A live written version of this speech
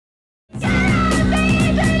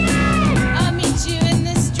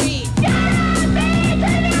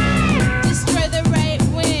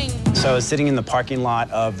So I was sitting in the parking lot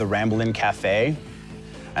of the Ramblin' Cafe,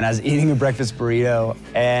 and I was eating a breakfast burrito,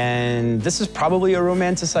 and this is probably a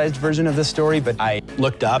romanticized version of this story, but I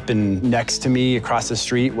looked up, and next to me across the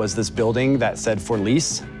street was this building that said for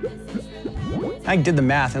lease. I did the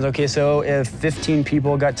math, and I was, okay, so if 15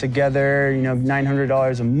 people got together, you know,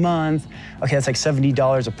 $900 a month, okay, that's like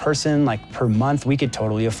 $70 a person, like per month, we could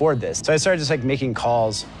totally afford this. So I started just like making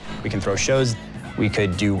calls. We can throw shows, we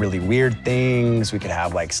could do really weird things, we could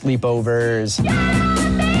have like sleepovers.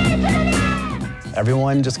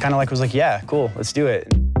 Everyone just kind of like was like, yeah, cool, let's do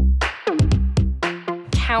it.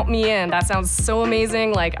 Count me in. That sounds so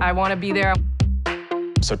amazing. Like, I want to be there.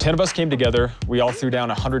 So 10 of us came together. We all threw down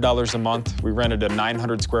 $100 a month. We rented a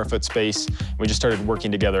 900 square foot space. We just started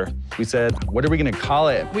working together. We said, what are we gonna call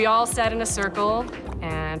it? We all sat in a circle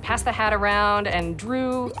and passed the hat around and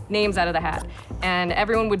drew names out of the hat. And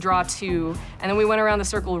everyone would draw two. And then we went around the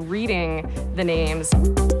circle reading the names.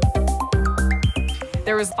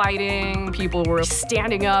 There was fighting, people were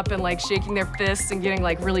standing up and like shaking their fists and getting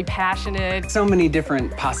like really passionate. So many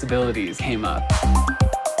different possibilities came up.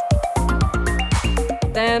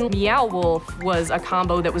 Then Meow Wolf was a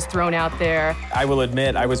combo that was thrown out there. I will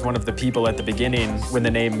admit, I was one of the people at the beginning when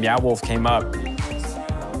the name Meow Wolf came up.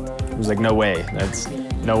 It was like, no way,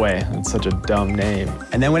 no way, that's such a dumb name.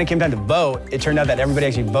 And then when it came time to vote, it turned out that everybody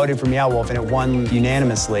actually voted for Meow Wolf, and it won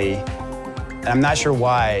unanimously. And I'm not sure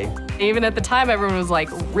why. Even at the time, everyone was like,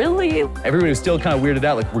 really? Everybody was still kind of weirded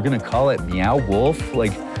out, like, we're gonna call it Meow Wolf?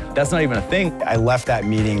 Like, that's not even a thing. I left that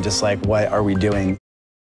meeting just like, what are we doing?